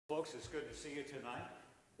Folks, it's good to see you tonight.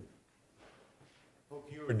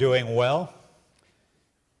 Hope you are doing well.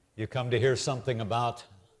 You come to hear something about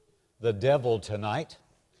the devil tonight.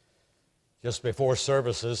 Just before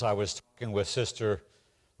services, I was talking with Sister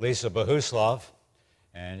Lisa Bahuslov,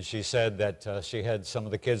 and she said that she had some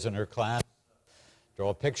of the kids in her class draw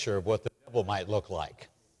a picture of what the devil might look like.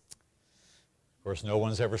 Of course, no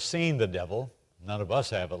one's ever seen the devil. None of us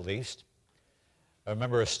have, at least. I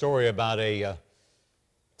remember a story about a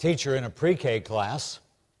teacher in a pre-K class.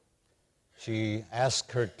 She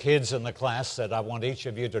asked her kids in the class, said, "I want each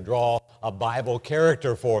of you to draw a Bible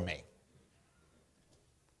character for me."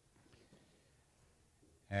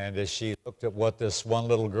 And as she looked at what this one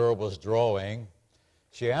little girl was drawing,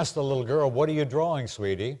 she asked the little girl, "What are you drawing,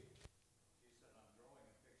 sweetie?" She said, "I'm drawing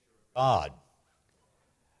a picture of God."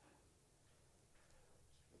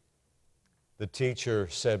 The teacher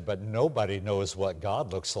said, "But nobody knows what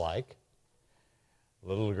God looks like." The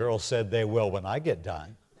little girl said, "They will when I get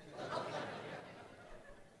done."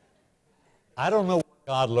 I don't know what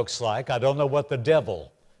God looks like. I don't know what the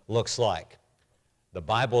devil looks like. The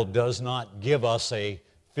Bible does not give us a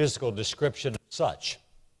physical description of such.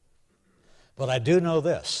 But I do know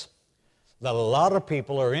this, that a lot of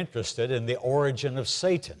people are interested in the origin of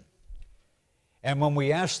Satan. And when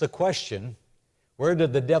we ask the question, where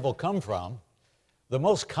did the devil come from? The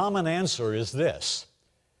most common answer is this,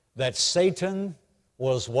 that Satan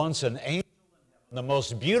was once an angel in heaven, the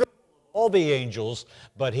most beautiful of all the angels,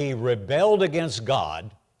 but he rebelled against God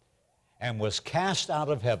and was cast out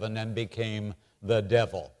of heaven and became the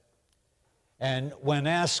devil. And when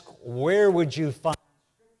asked, where would you find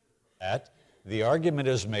that, the argument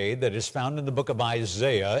is made that is found in the book of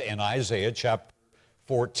Isaiah, in Isaiah chapter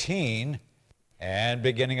 14, and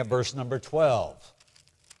beginning at verse number 12.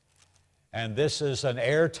 And this is an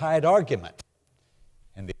airtight argument.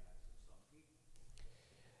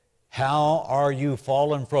 How are you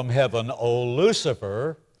fallen from heaven, O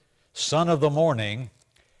Lucifer, son of the morning?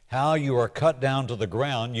 How you are cut down to the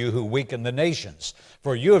ground, you who weaken the nations.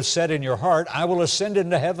 For you have said in your heart, I will ascend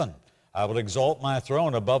into heaven. I will exalt my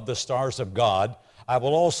throne above the stars of God. I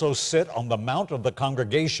will also sit on the mount of the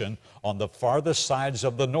congregation on the farthest sides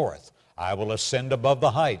of the north. I will ascend above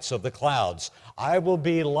the heights of the clouds. I will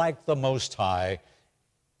be like the Most High.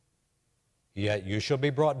 Yet you shall be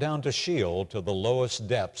brought down to Sheol, to the lowest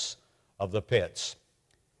depths of the pits.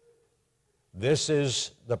 This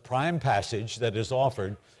is the prime passage that is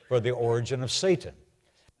offered for the origin of Satan.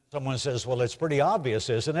 Someone says, well, it's pretty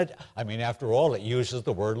obvious, isn't it? I mean, after all, it uses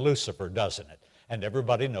the word Lucifer, doesn't it? And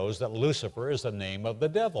everybody knows that Lucifer is the name of the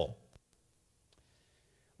devil.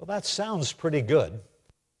 Well, that sounds pretty good,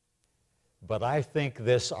 but I think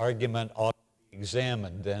this argument ought to be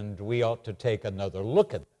examined, and we ought to take another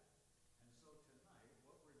look at it.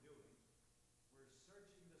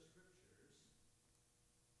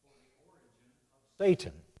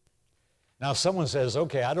 Satan. Now someone says,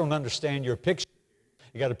 okay, I don't understand your picture.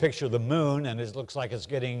 You got a picture of the moon and it looks like it's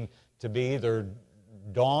getting to be either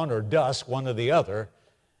dawn or dusk, one or the other.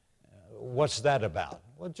 What's that about?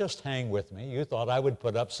 Well, just hang with me. You thought I would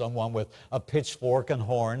put up someone with a pitchfork and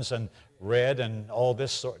horns and red and all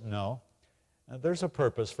this sort. No. There's a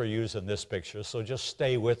purpose for using this picture, so just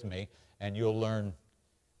stay with me and you'll learn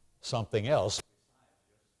something else.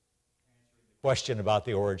 Question about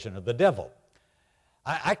the origin of the devil.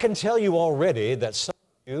 I can tell you already that some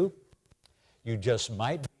of you just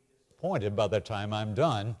might be disappointed by the time I'm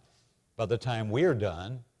done, by the time we're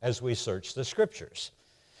done, as we search the Scriptures.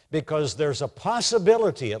 Because there's a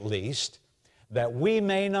possibility, at least, that we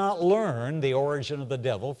may not learn the origin of the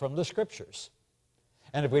devil from the Scriptures.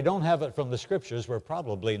 And if we don't have it from the Scriptures, we're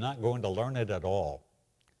probably not going to learn it at all.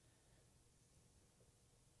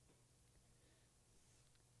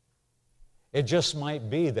 It just might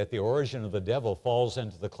be that the origin of the devil falls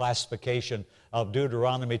into the classification of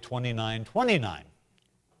Deuteronomy 29:29,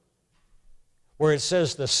 where it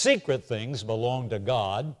says the secret things belong to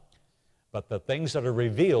God, but the things that are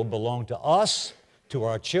revealed belong to us, to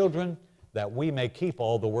our children, that we may keep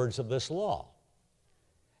all the words of this law.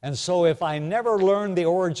 And so if I never learn the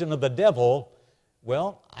origin of the devil,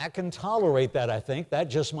 well, I can tolerate that, I think. That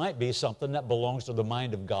just might be something that belongs to the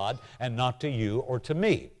mind of God and not to you or to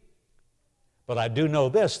me. But I do know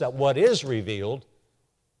this, that what is revealed,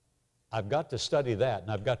 I've got to study that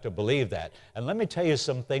and I've got to believe that. And let me tell you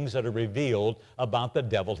some things that are revealed about the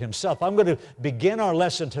devil himself. I'm going to begin our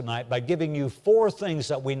lesson tonight by giving you 4 things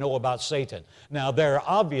that we know about Satan. Now, there are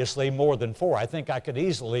obviously more than 4. I think I could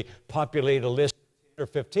easily populate a list of 10 or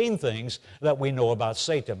 15 things that we know about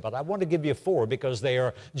Satan. But I want to give you 4 because they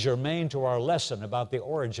are germane to our lesson about the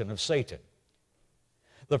origin of Satan.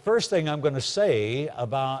 The first thing I'm going to say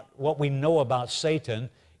about what we know about Satan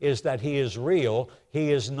is that he is real.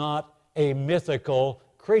 He is not a mythical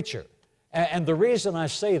creature. And the reason I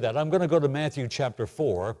say that, I'm going to go to Matthew chapter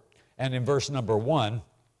 4, and in verse number 1,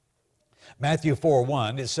 Matthew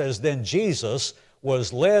 4:1, it says, "Then Jesus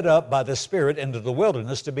was led up by the Spirit into the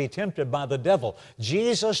wilderness to be tempted by the devil."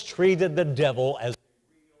 Jesus treated the devil as a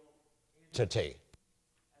real entity,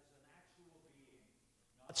 as an actual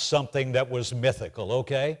being, not something that was mythical,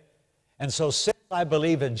 okay? And so since I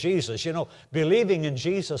believe in Jesus, you know, believing in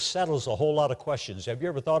Jesus settles a whole lot of questions. Have you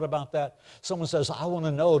ever thought about that? Someone says, I want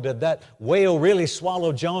to know, did that whale really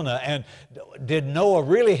swallow Jonah? And did Noah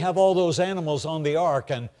really have all those animals on the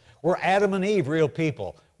ark? And were Adam and Eve real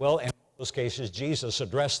people? Well, in those cases, Jesus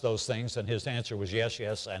addressed those things, and his answer was yes,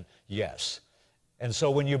 yes, and yes. And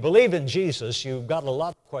so when you believe in Jesus, you've got a lot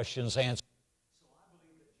of questions answered. So I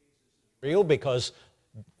believe that Jesus is real because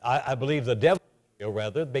I believe the devil is real,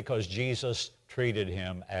 rather, because Jesus treated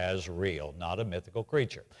him as real, not a mythical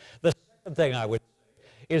creature. The second thing I would say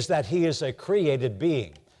is that he is a created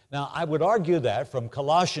being. Now, I would argue that from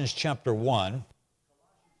Colossians chapter 1,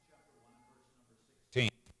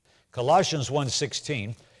 Colossians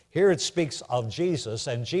 1:16, here it speaks of Jesus,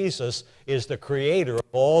 and Jesus is the creator of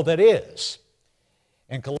all that is.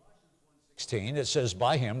 In Colossians 1:16, it says,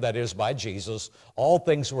 by him, that is, by Jesus, all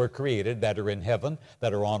things were created that are in heaven,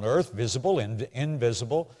 that are on earth, visible and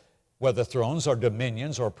invisible, whether thrones or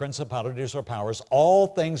dominions or principalities or powers, all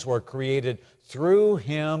things were created through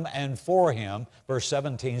him and for him. Verse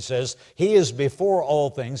 17 says, he is before all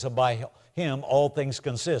things, and by him all things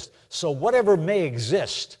consist. So whatever may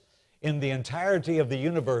exist in the entirety of the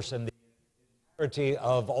universe and the entirety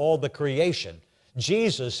of all the creation,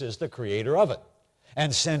 Jesus is the creator of it.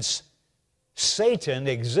 And since Satan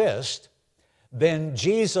exists, then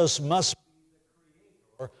Jesus must be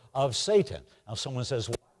the creator of Satan. Now someone says,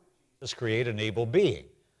 why would Jesus create an evil being?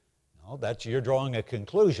 No, you're drawing a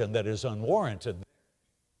conclusion that is unwarranted. There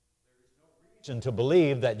is no reason to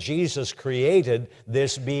believe that Jesus created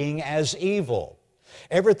this being as evil.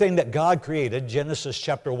 Everything that God created, Genesis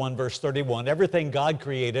chapter 1, verse 31, everything God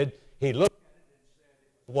created, he looked at it and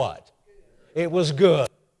said, what? It was good. And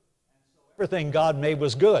so everything God made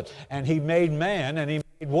was good. And he made man and he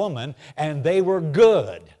made woman, and they were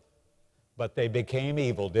good. But they became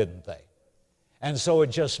evil, didn't they? And so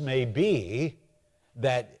it just may be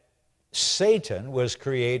that Satan was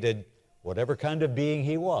created, whatever kind of being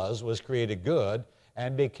he was created good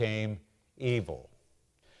and became evil.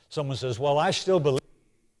 Someone says, well, I still believe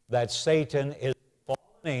that Satan is a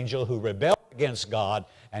fallen angel who rebelled against God,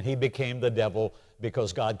 and he became the devil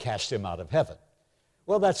because God cast him out of heaven.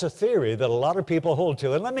 Well, that's a theory that a lot of people hold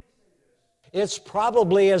to. And let me say this, it's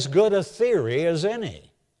probably as good a theory as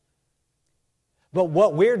any. But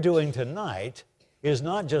what we're doing tonight is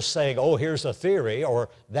not just saying, oh, here's a theory or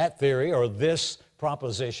this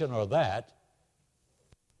proposition or that.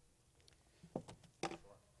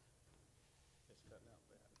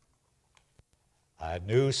 I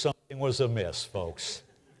knew something was amiss, folks.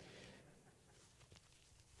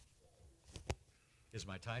 Is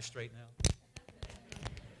my tie straight now? Oh,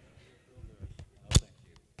 thank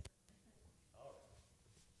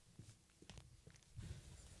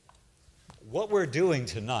you. What we're doing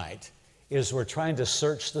tonight is we're trying to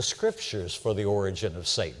search the Scriptures for the origin of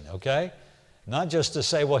Satan, okay? Not just to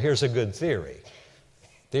say, well, here's a good theory.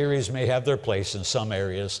 Theories may have their place in some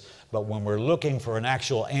areas, but when we're looking for an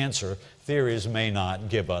actual answer, theories may not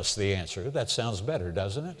give us the answer. That sounds better,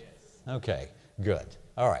 doesn't it? Yes. Okay, good.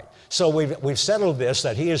 All right. So we've settled this,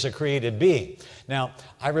 that he is a created being. Now,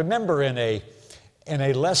 I remember in a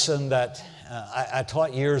lesson that I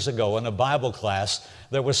taught years ago in a Bible class,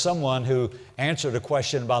 there was someone who answered a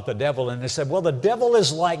question about the devil, and they said, well, the devil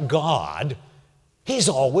is like God. He's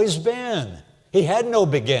always been. He had no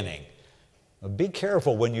beginning. Be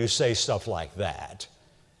careful when you say stuff like that.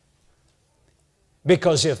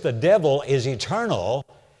 Because if the devil is eternal,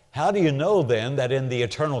 how do you know then that in the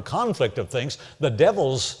eternal conflict of things,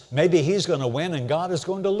 maybe he's going to win and God is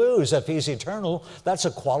going to lose? If he's eternal, that's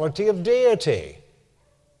a quality of deity.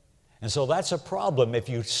 And so that's a problem if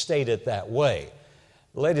you state it that way.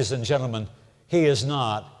 Ladies and gentlemen, he is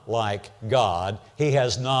not like God. He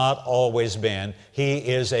has not always been. He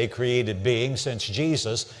is a created being. Since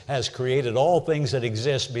Jesus has created all things that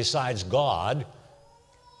exist besides God,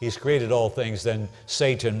 he's created all things, then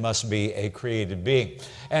Satan must be a created being.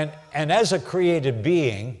 And as a created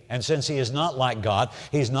being, and since he is not like God,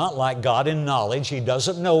 he's not like God in knowledge. He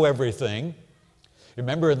doesn't know everything.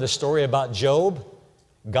 Remember in the story about Job?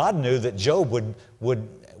 God knew that Job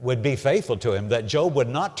would be faithful to him, that Job would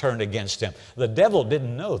not turn against him. The devil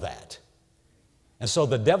didn't know that. And so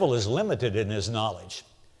the devil is limited in his knowledge.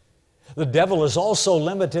 The devil is also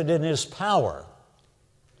limited in his power.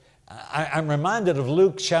 I'm reminded of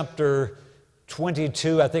Luke chapter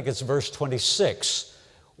 22, I think it's verse 26,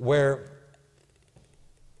 where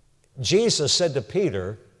Jesus said to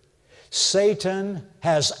Peter, Satan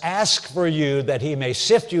has asked for you that he may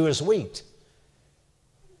sift you as wheat.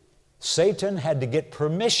 Satan had to get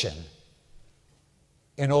permission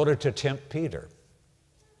in order to tempt Peter.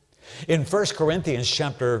 In 1 Corinthians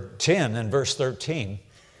chapter 10 and verse 13,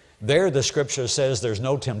 there the scripture says there's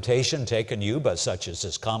no temptation taken you but such as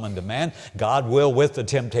is common to man. God will with the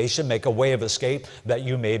temptation make a way of escape that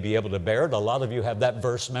you may be able to bear it. A lot of you have that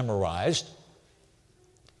verse memorized.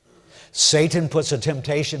 Satan puts a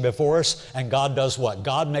temptation before us, and God does what?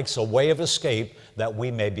 God makes a way of escape that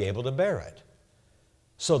we may be able to bear it.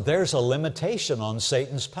 So there's a limitation on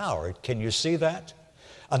Satan's power. Can you see that?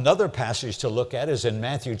 Another passage to look at is in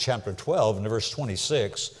Matthew chapter 12 and verse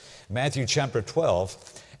 26. Matthew chapter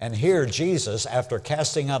 12. And here Jesus, after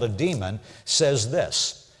casting out a demon, says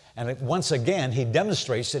this. And once again, he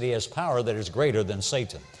demonstrates that he has power that is greater than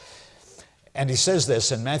Satan. And he says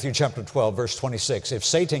this in Matthew chapter 12, verse 26. If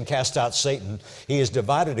Satan cast out Satan, he is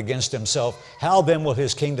divided against himself. How then will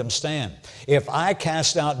his kingdom stand? If I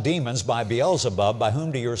cast out demons by Beelzebub, by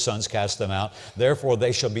whom do your sons cast them out? Therefore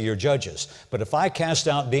they shall be your judges. But if I cast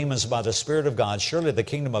out demons by the Spirit of God, surely the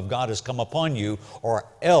kingdom of God has come upon you, or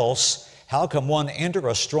else how can one enter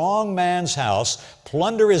a strong man's house,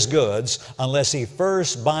 plunder his goods, unless he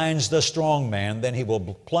first binds the strong man, then he will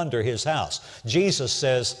plunder his house. Jesus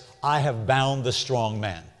says, I have bound the strong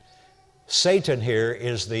man. Satan here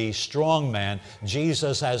is the strong man.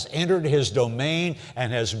 Jesus has entered his domain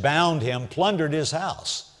and has bound him, plundered his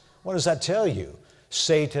house. What does that tell you?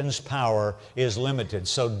 Satan's power is limited.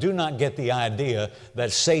 So do not get the idea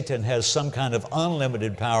that Satan has some kind of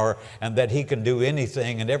unlimited power and that he can do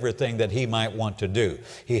anything and everything that he might want to do.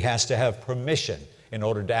 He has to have permission in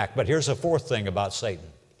order to act. But here's a fourth thing about Satan.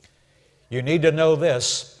 You need to know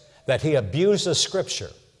this, that he abuses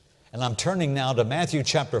Scripture. And I'm turning now to Matthew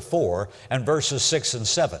chapter 4 and verses 6 and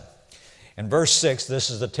 7. In verse 6, this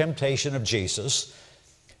is the temptation of Jesus.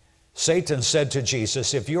 Satan said to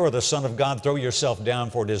Jesus, if you are the Son of God, throw yourself down,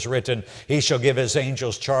 for it is written, He shall give His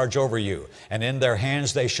angels charge over you, and in their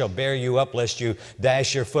hands they shall bear you up, lest you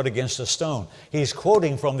dash your foot against a stone. He's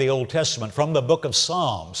quoting from the Old Testament, from the book of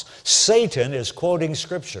Psalms. Satan is quoting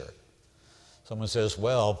Scripture. Someone says,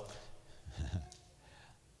 well,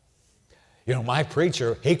 you know, my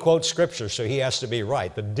preacher, he quotes Scripture, so he has to be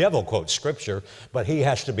right. The devil quotes Scripture, but he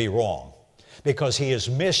has to be wrong, because he is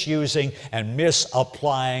misusing and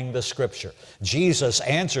misapplying the Scripture. Jesus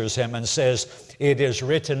answers him and says, it is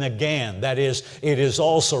written again. That is, it is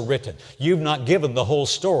also written. You've not given the whole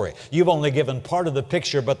story. You've only given part of the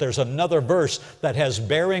picture, but there's another verse that has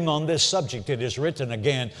bearing on this subject. It is written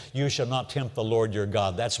again, you shall not tempt the Lord your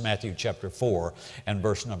God. That's Matthew chapter 4 and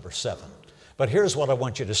verse number 7. But here's what I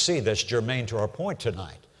want you to see that's germane to our point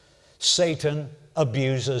tonight. Satan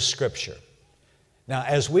abuses Scripture. Now,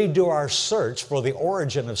 as we do our search for the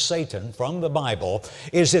origin of Satan from the Bible,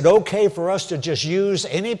 is it okay for us to just use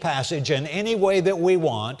any passage in any way that we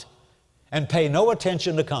want and pay no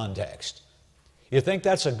attention to context? You think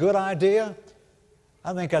that's a good idea?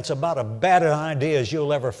 I think that's about as bad an idea as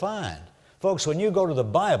you'll ever find. Folks, when you go to the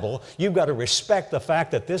Bible, you've got to respect the fact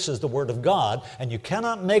that this is the Word of God, and you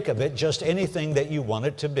cannot make of it just anything that you want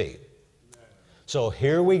it to be. So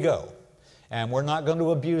here we go. And we're not going to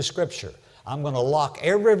abuse Scripture. I'm going to lock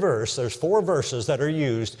every verse. There's 4 verses that are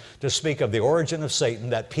used to speak of the origin of Satan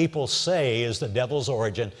that people say is the devil's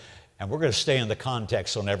origin. And we're going to stay in the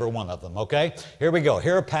context on every one of them, okay? Here we go.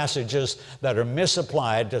 Here are passages that are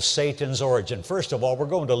misapplied to Satan's origin. First of all, we're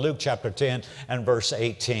going to Luke chapter 10 and verse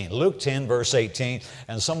 18. Luke 10, verse 18.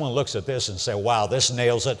 And someone looks at this and say, wow, this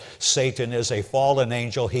nails it. Satan is a fallen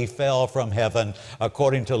angel. He fell from heaven.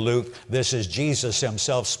 According to Luke, this is Jesus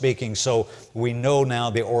himself speaking. So we know now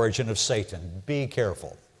the origin of Satan. Be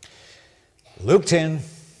careful. Luke 10,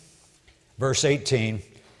 verse 18.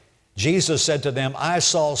 Jesus said to them, I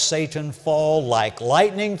saw Satan fall like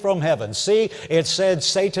lightning from heaven. See, it said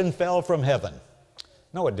Satan fell from heaven.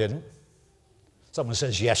 No, it didn't. Someone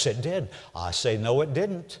says, yes, it did. I say, no, it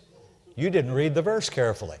didn't. You didn't read the verse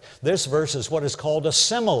carefully. This verse is what is called a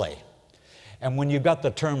simile. And when you've got the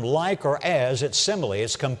term like or as, it's simile.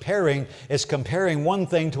 It's comparing one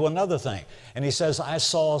thing to another thing. And he says, I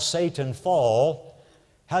saw Satan fall.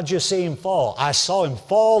 How'd you see him fall? I saw him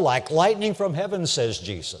fall like lightning from heaven, says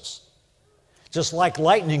Jesus. Just like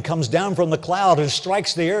lightning comes down from the cloud and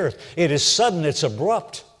strikes the earth. It is sudden, it's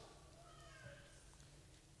abrupt.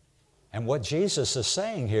 And what Jesus is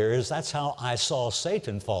saying here is that's how I saw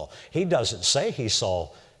Satan fall. He doesn't say he saw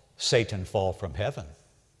Satan fall from heaven.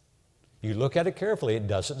 You look at it carefully, it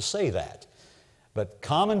doesn't say that. But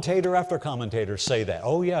commentator after commentator say that.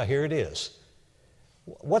 Oh yeah, here it is.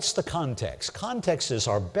 What's the context? Context is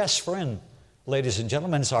our best friend, ladies and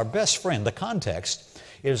gentlemen. It's our best friend. The context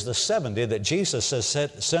is the 70 that Jesus has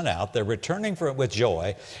sent out. They're returning with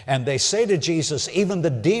joy, and they say to Jesus, even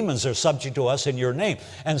the demons are subject to us in your name.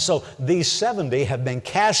 And so these 70 have been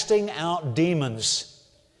casting out demons.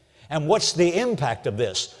 And what's the impact of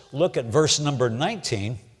this? Look at verse number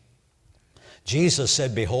 19. Jesus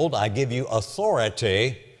said, behold, I give you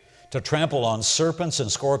authority to trample on serpents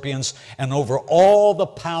and scorpions and over all the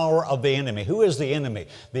power of the enemy. Who is the enemy?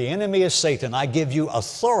 The enemy is Satan. I give you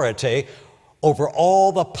authority over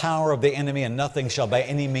all the power of the enemy, and nothing shall by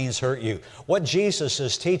any means hurt you. What Jesus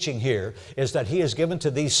is teaching here is that He has given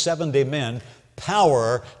to these 70 men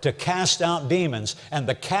power to cast out demons, and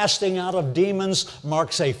the casting out of demons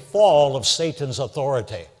marks a fall of Satan's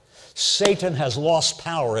authority. Satan has lost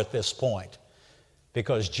power at this point,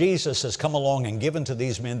 because Jesus has come along and given to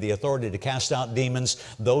these men the authority to cast out demons,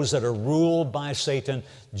 those that are ruled by Satan.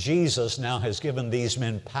 Jesus now has given these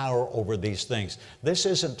men power over these things. This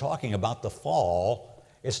isn't talking about the fall.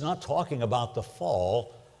 It's not talking about the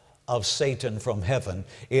fall of Satan from heaven.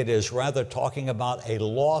 It is rather talking about a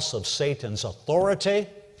loss of Satan's authority,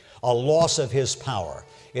 a loss of his power.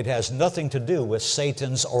 It has nothing to do with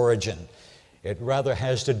Satan's origin. It rather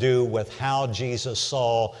has to do with how Jesus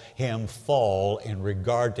saw him fall in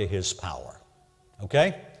regard to his power.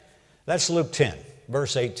 Okay? That's Luke 10,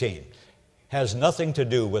 verse 18. Has nothing to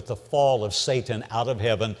do with the fall of Satan out of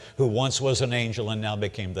heaven, who once was an angel and now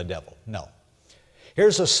became the devil. No.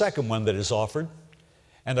 Here's a second one that is offered.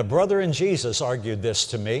 And a brother in Jesus argued this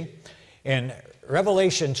to me. In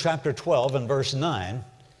Revelation chapter 12 and verse 9,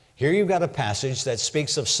 here you've got a passage that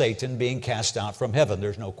speaks of Satan being cast out from heaven.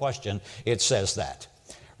 There's no question it says that.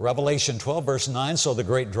 Revelation 12 verse 9, so the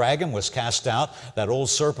great dragon was cast out, that old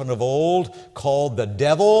serpent of old, called the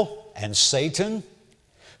devil and Satan,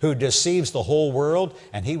 who deceives the whole world,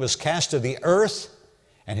 and he was cast to the earth,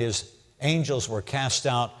 and his angels were cast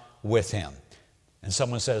out with him. And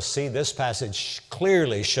someone says, see, this passage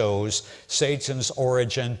clearly shows Satan's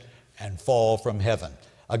origin and fall from heaven.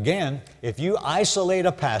 Again, if you isolate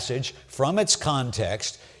a passage from its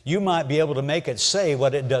context, you might be able to make it say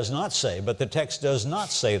what it does not say, but the text does not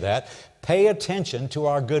say that. Pay attention to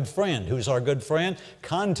our good friend. Who's our good friend?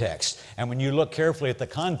 Context. And when you look carefully at the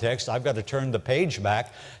context, I've got to turn the page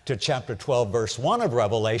back to chapter 12, verse 1 of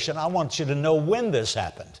Revelation. I want you to know when this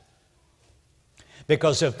happened.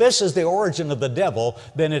 Because if this is the origin of the devil,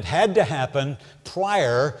 then it had to happen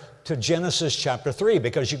prior to Genesis chapter 3,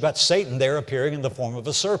 because you've got Satan there appearing in the form of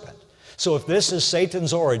a serpent. So if this is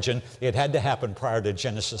Satan's origin, it had to happen prior to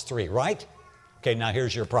Genesis 3, right? Okay, now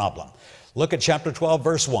here's your problem. Look at chapter 12,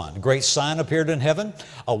 verse 1. A great sign appeared in heaven,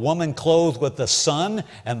 a woman clothed with the sun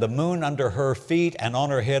and the moon under her feet, and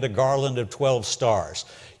on her head a garland of 12 stars.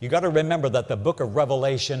 You got to remember that the book of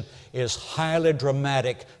Revelation is highly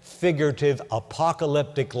dramatic, figurative,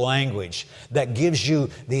 apocalyptic language that gives you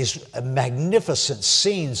these magnificent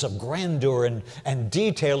scenes of grandeur and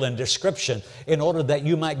detail and description in order that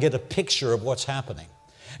you might get a picture of what's happening.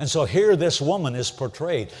 And so here this woman is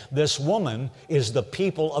portrayed. This woman is the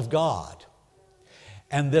people of God.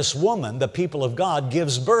 And this woman, the people of God,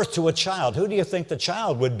 gives birth to a child. Who do you think the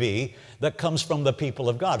child would be that comes from the people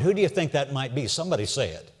of God? Who do you think that might be? Somebody say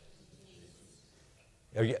it.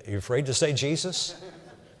 Are you afraid to say Jesus?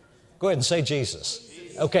 Go ahead and say Jesus.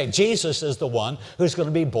 Okay, Jesus is the one who's going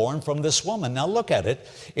to be born from this woman. Now look at it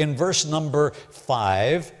in verse number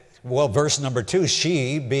 5. Well, verse number 2,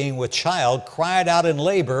 she, being with child, cried out in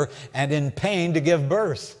labor and in pain to give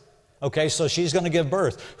birth. Okay, so she's going to give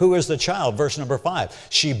birth. Who is the child? Verse number 5.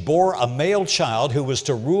 She bore a male child who was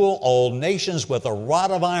to rule all nations with a rod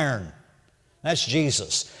of iron. That's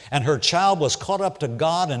Jesus. And her child was caught up to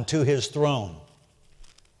God and to His throne.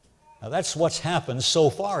 Now that's what's happened so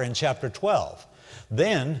far in chapter 12.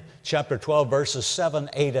 Then, chapter 12, verses 7,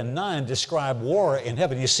 8, and 9 describe war in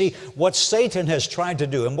heaven. You see, what Satan has tried to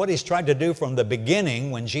do, and what he's tried to do from the beginning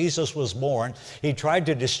when Jesus was born, he tried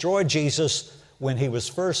to destroy Jesus when he was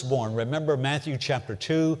first born. Remember Matthew chapter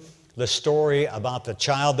 2, the story about the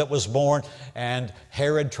child that was born, and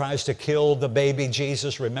Herod tries to kill the baby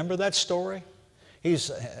Jesus. Remember that story?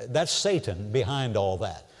 That's Satan behind all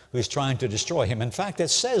that, who's trying to destroy him. In fact, it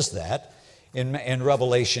says that in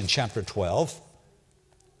Revelation chapter 12.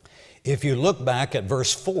 If you look back at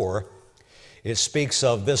verse 4, It speaks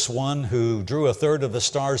of this one who drew a third of the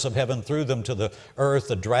stars of heaven, threw them to the earth.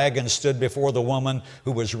 The dragon stood before the woman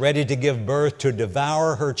who was ready to give birth to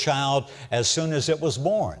devour her child as soon as it was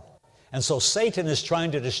born. And so Satan is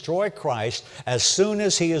trying to destroy Christ as soon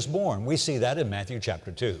as he is born. We see that in Matthew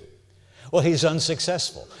chapter 2. Well, he's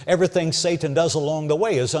unsuccessful. Everything Satan does along the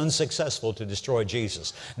way is unsuccessful to destroy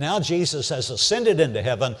Jesus. Now Jesus has ascended into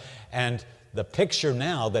heaven, and the picture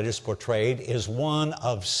now that is portrayed is one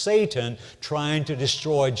of Satan trying to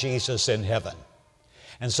destroy Jesus in heaven.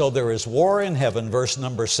 And so there is war in heaven. Verse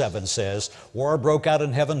number 7 says, war broke out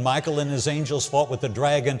in heaven. Michael and his angels fought with the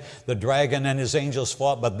dragon. The dragon and his angels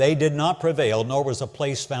fought, but they did not prevail, nor was a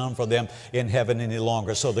place found for them in heaven any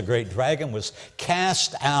longer. So the great dragon was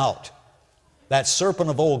cast out. That serpent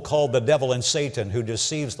of old called the devil and Satan, who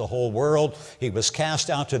deceives the whole world. He was cast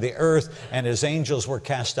out to the earth, and his angels were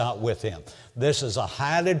cast out with him. This is a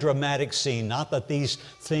highly dramatic scene. Not that these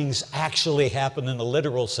things actually happen in a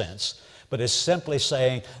literal sense, but it's simply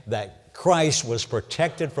saying that Christ was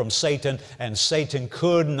protected from Satan, and Satan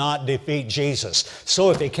could not defeat Jesus.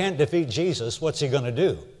 So if he can't defeat Jesus, what's he going to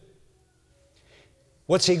do?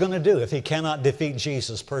 What's he going to do if he cannot defeat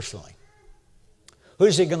Jesus personally?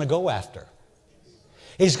 Who's he going to go after?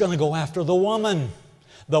 He's going to go after the woman,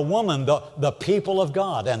 the people of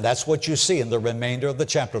God. And that's what you see in the remainder of the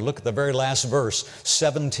chapter. Look at the very last verse,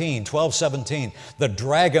 12:17. The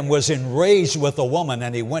dragon was enraged with the woman,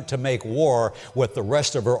 and he went to make war with the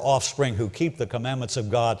rest of her offspring who keep the commandments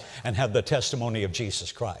of God and have the testimony of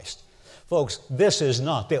Jesus Christ. Folks, this is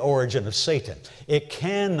not the origin of Satan. It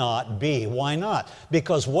cannot be. Why not?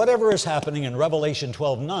 Because whatever is happening in Revelation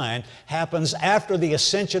 12:9 happens after the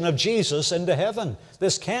ascension of Jesus into heaven.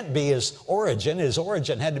 This can't be his origin. His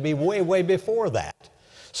origin had to be way, way before that.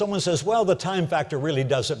 Someone says, well, the time factor really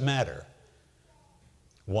doesn't matter.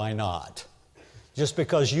 Why not? Just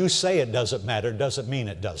because you say it doesn't matter doesn't mean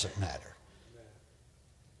it doesn't matter.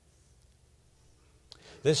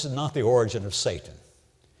 This is not the origin of Satan.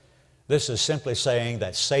 This is simply saying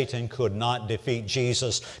that Satan could not defeat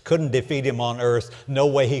Jesus, couldn't defeat him on earth, no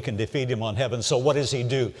way he can defeat him on heaven. So what does he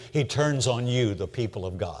do? He turns on you, the people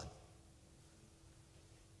of God.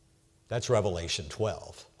 That's Revelation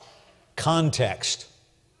 12. Context,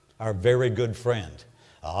 our very good friend.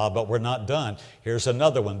 But we're not done. Here's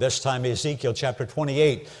another one, this time Ezekiel chapter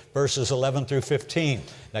 28, verses 11 through 15.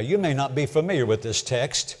 Now you may not be familiar with this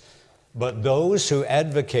text, but those who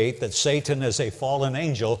advocate that Satan is a fallen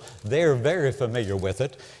angel, they're very familiar with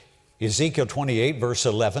it. Ezekiel 28, verse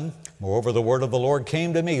 11, moreover, the word of the Lord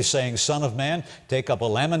came to me, saying, Son of man, take up a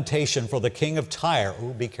lamentation for the king of Tyre.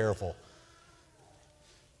 Ooh, be careful.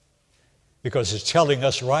 Because it's telling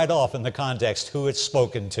us right off in the context who it's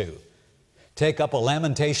spoken to. Take up a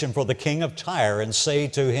lamentation for the king of Tyre and say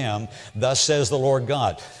to him, thus says the Lord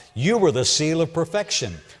God, you were the seal of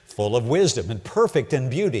perfection, full of wisdom and perfect in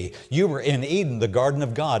beauty. You were in Eden, the garden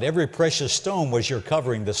of God. Every precious stone was your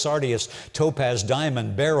covering, the sardius, topaz,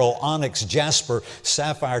 diamond, beryl, onyx, jasper,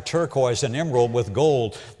 sapphire, turquoise, and emerald with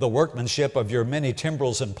gold. The workmanship of your many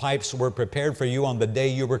timbrels and pipes were prepared for you on the day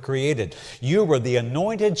you were created. You were the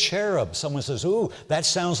anointed cherub. Someone says, ooh, that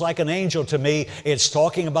sounds like an angel to me. It's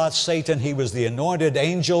talking about Satan. He was the anointed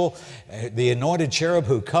angel, the anointed cherub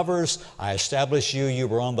who covers. I established you. You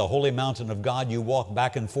were on the holy mountain of God. You walked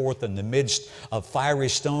back and forth in the midst of fiery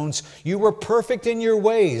stones. You were perfect in your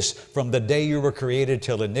ways from the day you were created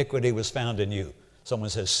till iniquity was found in you. Someone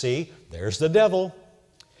says, see, there's the devil.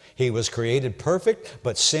 He was created perfect,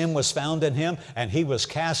 but sin was found in him, and he was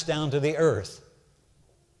cast down to the earth.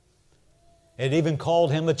 It even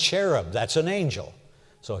called him a cherub. That's an angel.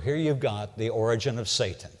 So here you've got the origin of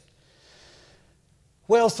Satan.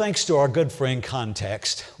 Well, thanks to our good friend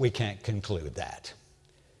context, we can't conclude that.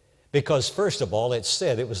 Because first of all, it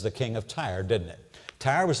said it was the king of Tyre, didn't it?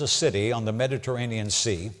 Tyre was a city on the Mediterranean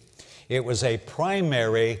Sea. It was a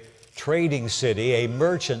primary trading city, a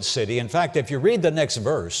merchant city. In fact, if you read the next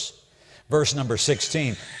verse, verse number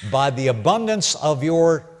 16, by the abundance of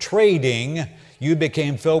your trading, you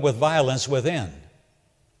became filled with violence within.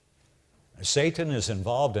 Satan is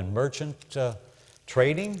involved in merchant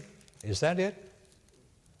trading. Is that it?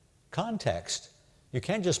 Context. You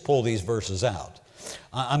can't just pull these verses out.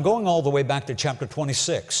 I'm going all the way back to chapter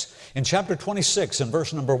 26. In chapter 26, in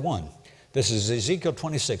verse number 1, this is Ezekiel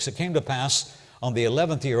 26. It came to pass on the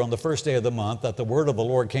 11th year, on the first day of the month, that the word of the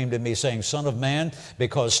Lord came to me, saying, Son of man,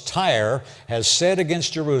 because Tyre has said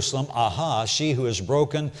against Jerusalem, aha, she who is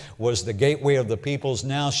broken was the gateway of the peoples.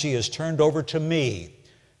 Now she is turned over to me.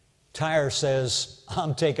 Tyre says,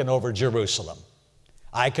 I'm taking over Jerusalem.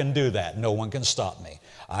 I can do that. No one can stop me.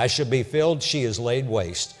 I shall be filled. She is laid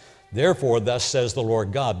waste. Therefore, thus says the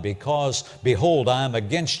Lord God, because, behold, I am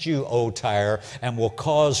against you, O Tyre, and will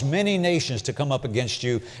cause many nations to come up against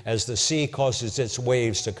you as the sea causes its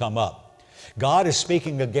waves to come up. God is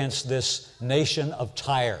speaking against this nation of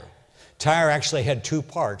Tyre. Tyre actually had two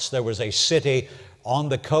parts. There was a city on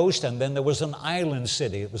the coast, and then there was an island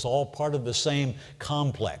city. It was all part of the same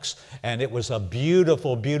complex, and it was a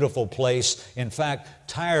beautiful, beautiful place. In fact,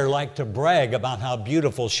 Tyre liked to brag about how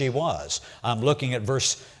beautiful she was. I'm looking at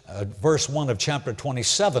verse 1 of chapter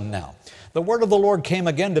 27 now. The word of the Lord came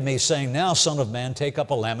again to me, saying, Now, son of man, take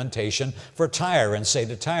up a lamentation for Tyre, and say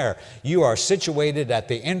to Tyre, You are situated at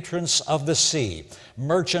the entrance of the sea,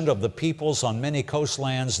 merchant of the peoples on many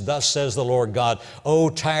coastlands. Thus says the Lord God, O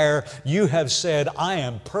Tyre, you have said, I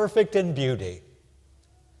am perfect in beauty.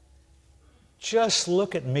 Just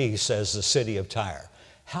look at me, says the city of Tyre.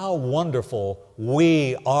 How wonderful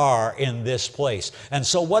we are in this place. And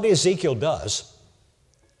so what Ezekiel does,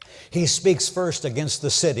 he speaks first against the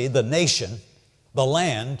city, the nation, the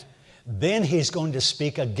land. Then he's going to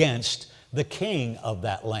speak against the king of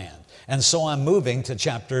that land. And so I'm moving to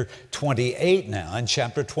chapter 28 now. In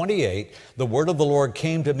chapter 28, the word of the Lord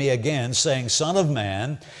came to me again, saying, Son of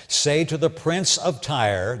man, say to the prince of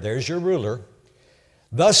Tyre, there's your ruler,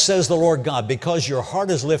 Thus says the Lord God, because your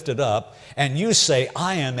heart is lifted up, and you say,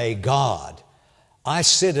 I am a God. I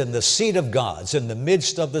sit in the seat of gods in the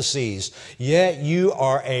midst of the seas, yet you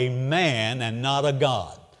are a man and not a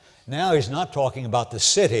God. Now he's not talking about the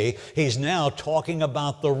city, he's now talking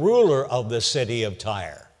about the ruler of the city of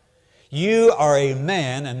Tyre. You are a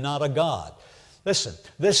man and not a God. Listen,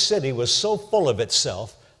 this city was so full of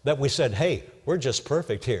itself that we said, hey, we're just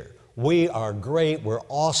perfect here. We are great, we're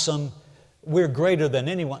awesome, we're greater than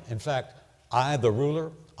anyone. In fact, I, the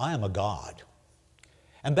ruler, I am a God.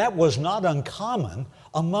 And that was not uncommon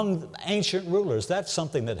among ancient rulers. That's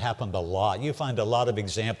something that happened a lot. You find a lot of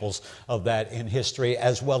examples of that in history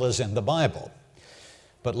as well as in the Bible.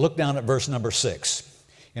 But look down at verse number 6.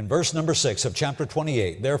 In verse number 6 of chapter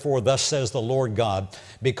 28, Therefore thus says the Lord God,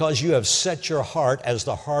 because you have set your heart as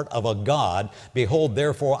the heart of a God, behold,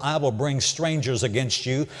 therefore I will bring strangers against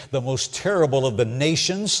you, the most terrible of the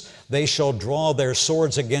nations. They shall draw their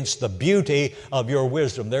swords against the beauty of your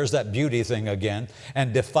wisdom. There's that beauty thing again.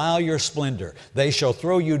 And defile your splendor. They shall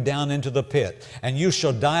throw you down into the pit, and you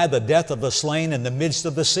shall die the death of the slain in the midst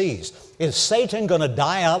of the seas. Is Satan going to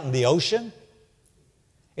die out in the ocean?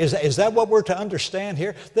 Is that what we're to understand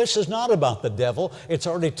here? This is not about the devil. It's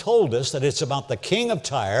already told us that it's about the king of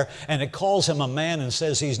Tyre, and it calls him a man and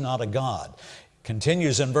says he's not a God.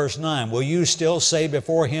 Continues in verse 9, Will you still say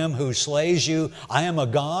before him who slays you, I am a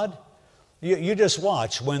God? You just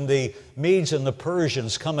watch when the Medes and the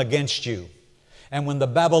Persians come against you, and when the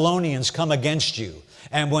Babylonians come against you,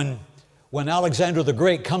 and when Alexander the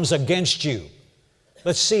Great comes against you.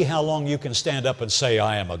 Let's see how long you can stand up and say,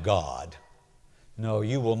 I am a God. No,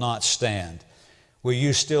 you will not stand. Will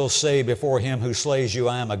you still say before him who slays you,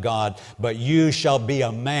 I am a God, but you shall be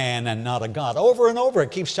a man and not a God. Over and over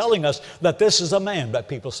it keeps telling us that this is a man, but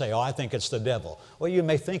people say, oh, I think it's the devil. Well, you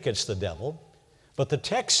may think it's the devil, but the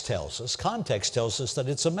text tells us, context tells us that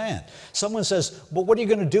it's a man. Someone says, well, what are you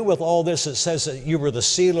going to do with all this? It says that you were the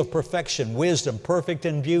seal of perfection, wisdom, perfect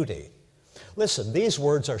in beauty. Listen, these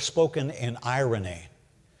words are spoken in irony.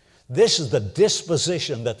 This is the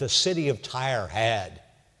disposition that the city of Tyre had.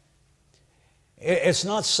 It's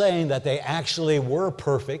not saying that they actually were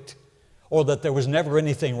perfect or that there was never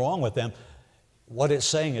anything wrong with them. What it's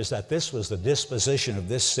saying is that this was the disposition of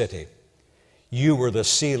this city. You were the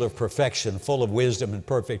seal of perfection, full of wisdom and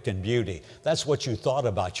perfect in beauty. That's what you thought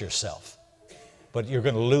about yourself. But you're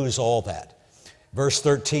going to lose all that. Verse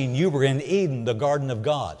 13, you were in Eden, the garden of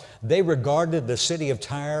God. They regarded the city of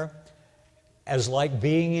Tyre as like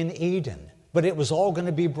being in Eden, but it was all going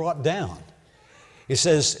to be brought down. It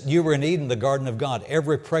says, you were in Eden, the garden of God.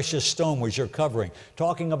 Every precious stone was your covering,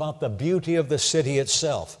 talking about the beauty of the city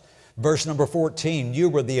itself. Verse number 14, you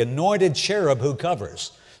were the anointed cherub who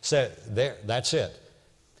covers. So there, that's it.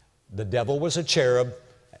 The devil was a cherub.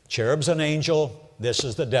 Cherub's an angel. This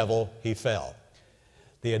is the devil. He fell.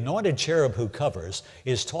 The anointed cherub who covers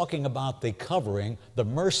is talking about the covering, the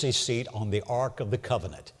mercy seat on the Ark of the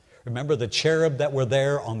Covenant. Remember the cherub that were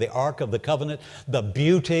there on the Ark of the Covenant? The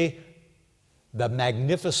beauty, the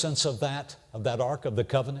magnificence of that Ark of the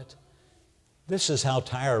Covenant. This is how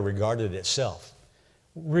Tyre regarded itself.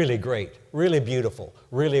 Really great, really beautiful,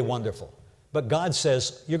 really wonderful. But God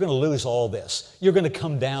says, you're going to lose all this. You're going to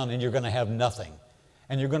come down and you're going to have nothing.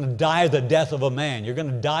 And you're going to die the death of a man. You're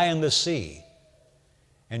going to die in the sea.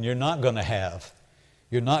 And you're not going to have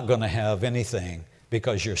anything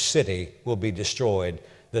because your city will be destroyed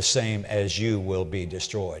the same as you will be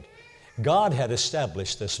destroyed. God had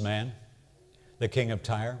established this man, the king of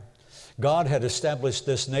Tyre. God had established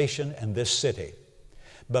this nation and this city.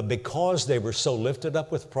 But because they were so lifted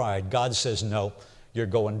up with pride, God says, no, you're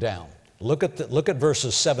going down. Look at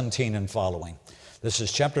verses 17 and following. This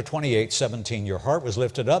is chapter 28, 17. Your heart was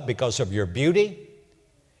lifted up because of your beauty,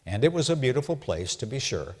 and it was a beautiful place, to be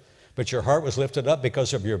sure. But your heart was lifted up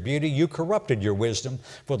because of your beauty. You corrupted your wisdom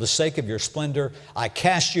for the sake of your splendor. I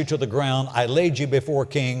cast you to the ground. I laid you before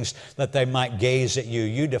kings that they might gaze at you.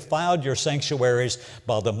 You defiled your sanctuaries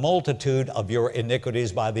by the multitude of your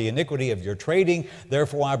iniquities, by the iniquity of your trading.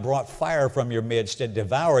 Therefore I brought fire from your midst. It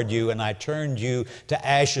devoured you, and I turned you to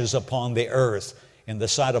ashes upon the earth. In the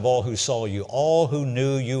sight of all who saw you, all who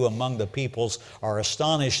knew you among the peoples are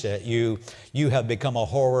astonished at you. You have become a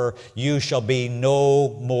horror. You shall be no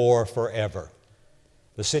more forever.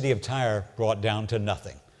 The city of Tyre brought down to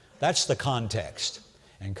nothing. That's the context.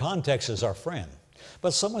 And context is our friend.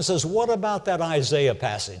 But someone says, what about that Isaiah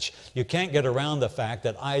passage? You can't get around the fact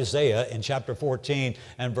that Isaiah in chapter 14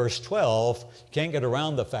 and verse 12, can't get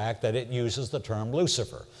around the fact that it uses the term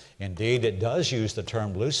Lucifer. Indeed, it does use the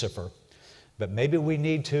term Lucifer. But maybe we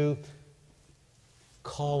need to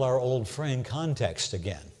call our old friend context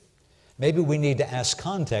again. Maybe we need to ask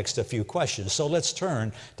context a few questions. So let's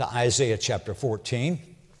turn to Isaiah chapter 14.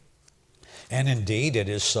 And indeed it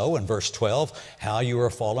is so in verse 12, how you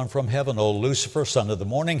are fallen from heaven, O Lucifer, son of the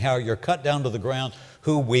morning, how you're cut down to the ground,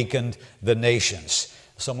 who weakened the nations.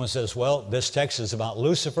 Someone says, well, this text is about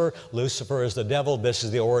Lucifer. Lucifer is the devil. This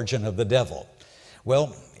is the origin of the devil.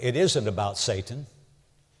 Well, it isn't about Satan.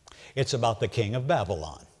 It's about the king of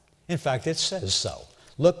Babylon. In fact, it says so.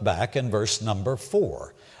 Look back in verse number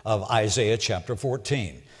 4 of Isaiah chapter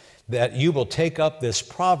 14. That you will take up this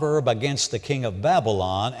proverb against the king of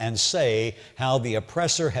Babylon and say how the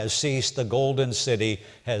oppressor has ceased, the golden city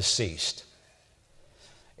has ceased.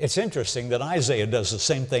 It's interesting that Isaiah does the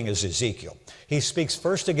same thing as Ezekiel. He speaks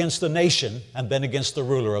first against the nation and then against the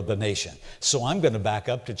ruler of the nation. So I'm going to back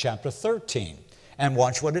up to chapter 13 and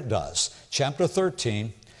watch what it does. Chapter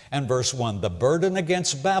 13 and verse 1, the burden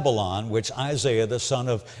against Babylon, which Isaiah the son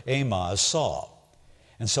of Amoz saw.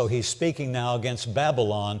 And so he's speaking now against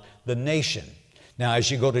Babylon, the nation. Now,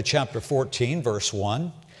 as you go to chapter 14, verse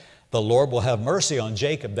 1, the Lord will have mercy on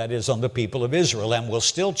Jacob, that is, on the people of Israel, and will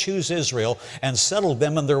still choose Israel and settle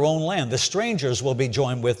them in their own land. The strangers will be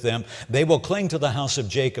joined with them. They will cling to the house of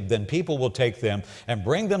Jacob. Then people will take them and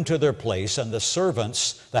bring them to their place, and the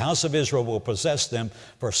servants, the house of Israel, will possess them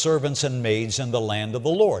for servants and maids in the land of the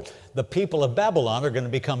Lord. The people of Babylon are going to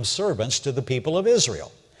become servants to the people of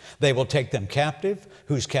Israel. They will take them captive,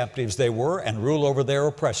 whose captives they were, and rule over their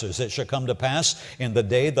oppressors. It shall come to pass in the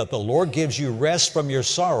day that the Lord gives you rest from your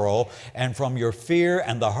sorrow and from your fear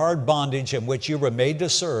and the hard bondage in which you were made to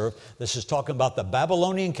serve. This is talking about the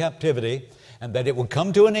Babylonian captivity, and that it will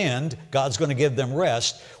come to an end. God's going to give them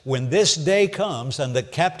rest. When this day comes and the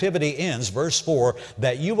captivity ends, verse 4,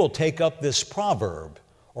 that you will take up this proverb,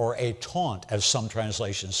 or a taunt, as some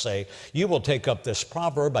translations say. You will take up this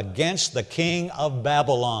proverb against the king of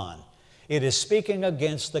Babylon. It is speaking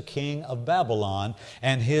against the king of Babylon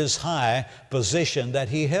and his high position that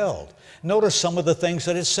he held. Notice some of the things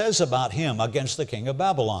that it says about him against the king of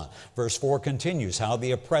Babylon. Verse 4 continues, how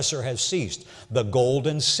the oppressor has ceased. The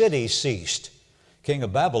golden city ceased. King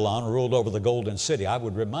of Babylon ruled over the golden city. I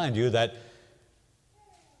would remind you that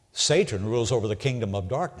Satan rules over the kingdom of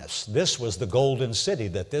darkness. This was the golden city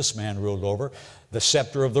that this man ruled over, the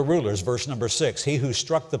scepter of the rulers. Verse number 6, he who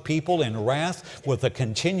struck the people in wrath with a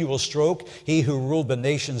continual stroke, he who ruled the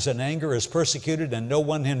nations in anger is persecuted and no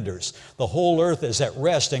one hinders. The whole earth is at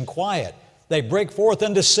rest and quiet. They break forth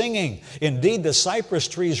into singing. Indeed, the cypress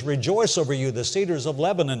trees rejoice over you, the cedars of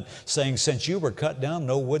Lebanon, saying, since you were cut down,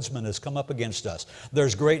 no woodsman has come up against us.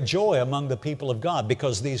 There's great joy among the people of God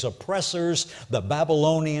because these oppressors, the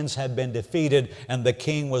Babylonians, had been defeated and the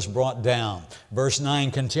king was brought down. Verse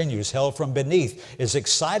 9 continues, hell from beneath is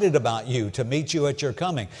excited about you to meet you at your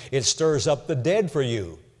coming. It stirs up the dead for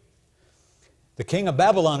you. The king of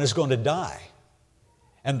Babylon is going to die,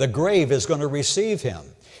 and the grave is going to receive him.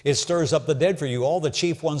 It stirs up the dead for you, all the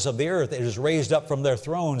chief ones of the earth. It is raised up from their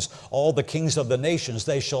thrones, all the kings of the nations.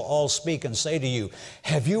 They shall all speak and say to you,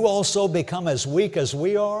 have you also become as weak as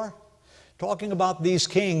we are? Talking about these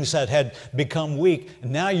kings that had become weak.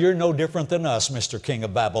 Now you're no different than us, Mr. King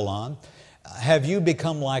of Babylon. Have you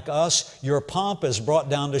become like us? Your pomp is brought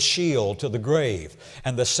down to Sheol, to the grave,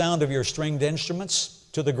 and the sound of your stringed instruments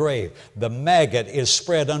to the grave. The maggot is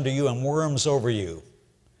spread under you and worms over you.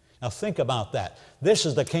 Now think about that. This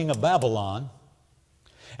is the king of Babylon,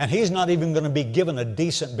 and he's not even going to be given a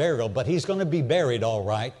decent burial, but he's going to be buried all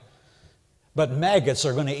right. but maggots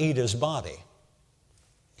are going to eat his body.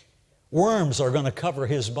 Worms are going to cover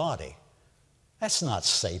his body. That's not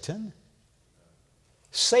Satan.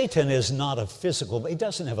 Satan is not a physical, he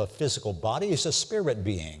doesn't have a physical body, he's a spirit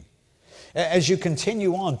being. As you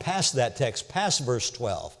continue on past that text, past verse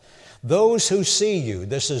 12, those who see you,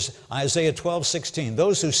 this is Isaiah 12:16,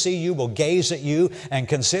 those who see you will gaze at you and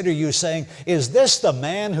consider you, saying, is this the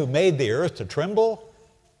man who made the earth to tremble?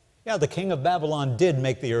 Yeah, the king of Babylon did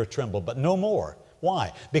make the earth tremble, but no more.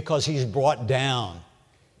 Why? Because he's brought down.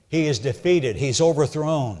 He is defeated. He's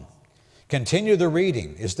overthrown. Continue the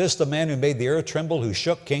reading. Is this the man who made the earth tremble, who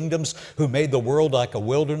shook kingdoms, who made the world like a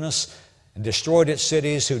wilderness and destroyed its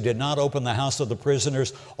cities, who did not open the house of the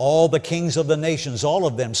prisoners? All the kings of the nations, all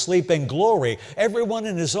of them sleep in glory, everyone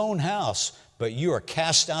in his own house. But you are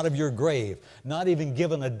cast out of your grave, not even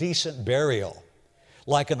given a decent burial.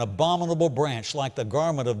 Like an abominable branch, like the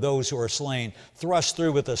garment of those who are slain, thrust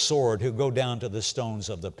through with a sword, who go down to the stones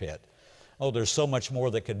of the pit. Oh, there's so much more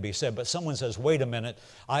that could be said, but someone says, wait a minute,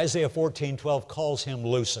 Isaiah 14:12 calls him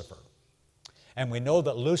Lucifer. And we know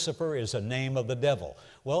that Lucifer is a name of the devil.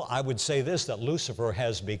 Well, I would say this, that Lucifer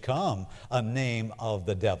has become a name of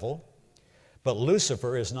the devil, but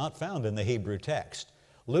Lucifer is not found in the Hebrew text.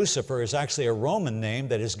 Lucifer is actually a Roman name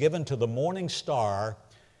that is given to the morning star,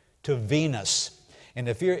 to Venus. And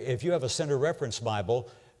if you have a center reference Bible,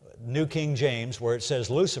 New King James, where it says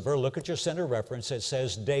Lucifer, look at your center reference, it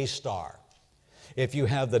says day star. If you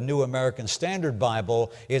have the New American Standard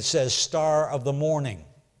Bible, it says star of the morning.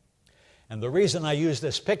 And the reason I use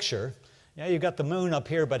this picture, yeah, you got the moon up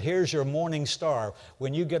here, but here's your morning star.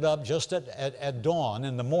 When you get up just at dawn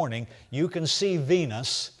in the morning, you can see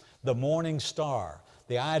Venus, the morning star.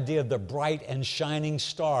 The idea of the bright and shining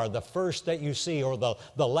star, the first that you see or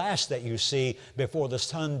the last that you see before the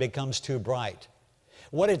sun becomes too bright.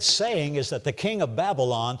 What it's saying is that the king of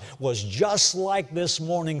Babylon was just like this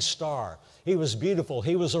morning star. He was beautiful.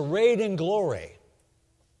 He was arrayed in glory.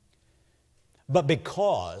 But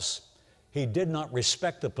because he did not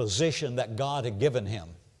respect the position that God had given him,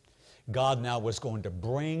 God now was going to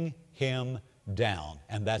bring him down.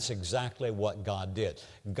 And that's exactly what God did.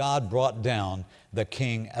 God brought down the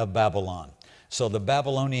king of Babylon. So the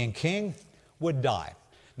Babylonian king would die.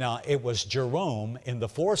 Now, it was Jerome in the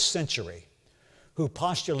 4th century who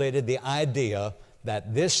postulated the idea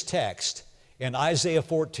that this text in Isaiah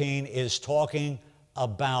 14 is talking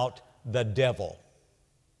about the devil.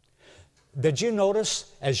 Did you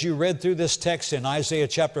notice, as you read through this text in Isaiah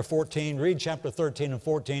chapter 14, read chapter 13 and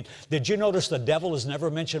 14, did you notice the devil is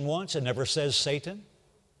never mentioned once? It never says Satan.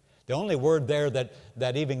 The only word there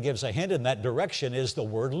that even gives a hint in that direction is the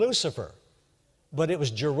word Lucifer. But it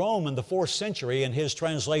was Jerome in the 4th century in his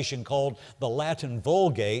translation called the Latin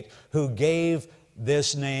Vulgate who gave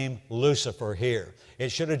this name Lucifer here.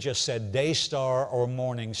 It should have just said day star or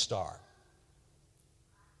morning star.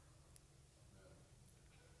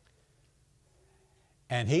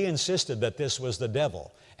 And he insisted that this was the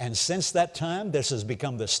devil. And since that time, this has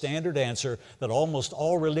become the standard answer that almost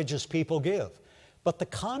all religious people give. But the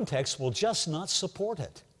context will just not support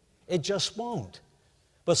it. It just won't.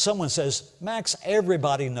 But someone says, Max,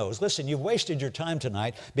 everybody knows. Listen, you've wasted your time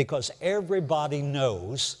tonight because everybody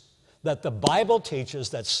knows that the Bible teaches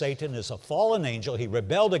that Satan is a fallen angel. He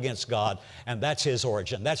rebelled against God, and that's his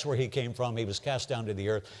origin. That's where he came from. He was cast down to the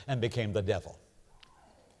earth and became the devil.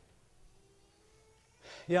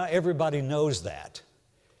 Yeah, everybody knows that,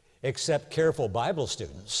 except careful Bible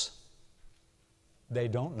students. They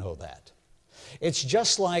don't know that. It's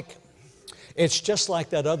just like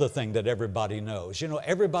that other thing that everybody knows. You know,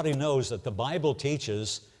 everybody knows that the Bible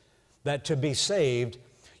teaches that to be saved,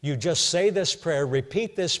 you just say this prayer,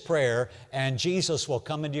 repeat this prayer, and Jesus will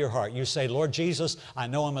come into your heart. You say, Lord Jesus, I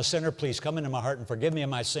know I'm a sinner. Please come into my heart and forgive me of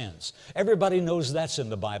my sins. Everybody knows that's in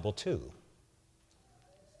the Bible too,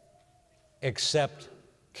 except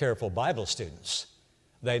careful Bible students.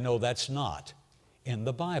 They know that's not in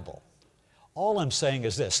the Bible. All I'm saying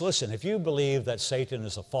is this. Listen, if you believe that Satan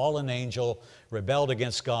is a fallen angel, rebelled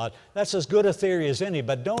against God, that's as good a theory as any,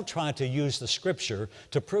 but don't try to use the Scripture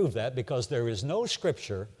to prove that, because there is no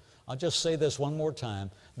Scripture. I'll just say this one more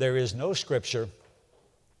time. There is no Scripture,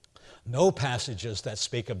 no passages that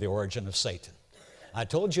speak of the origin of Satan. I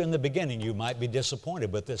told you in the beginning you might be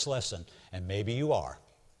disappointed with this lesson, and maybe you are.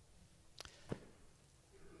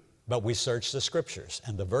 But we search the Scriptures,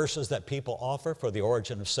 and the verses that people offer for the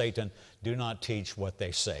origin of Satan do not teach what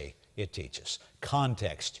they say it teaches.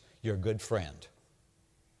 Context, your good friend.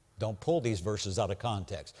 Don't pull these verses out of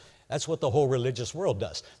context. That's what the whole religious world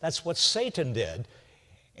does. That's what Satan did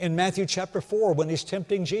in Matthew chapter 4 when he's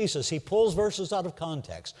tempting Jesus. He pulls verses out of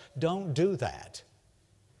context. Don't do that.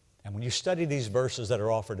 And when you study these verses that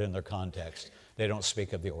are offered in their context, they don't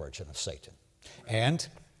speak of the origin of Satan. And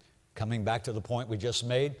coming back to the point we just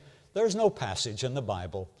made, there's no passage in the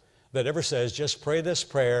Bible that ever says, just pray this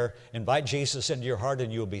prayer, invite Jesus into your heart,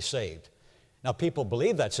 and you'll be saved. Now, people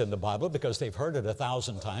believe that's in the Bible because they've heard it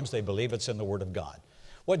 1,000 times. They believe it's in the Word of God.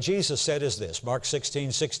 What Jesus said is this, Mark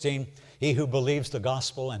 16:16, he who believes the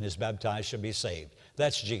gospel and is baptized shall be saved.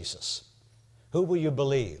 That's Jesus. Who will you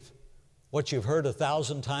believe? What you've heard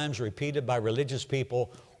 1,000 times repeated by religious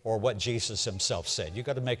people, or what Jesus himself said? You've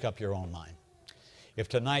got to make up your own mind. If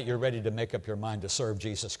tonight you're ready to make up your mind to serve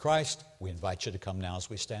Jesus Christ, we invite you to come now as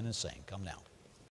we stand and sing. Come now.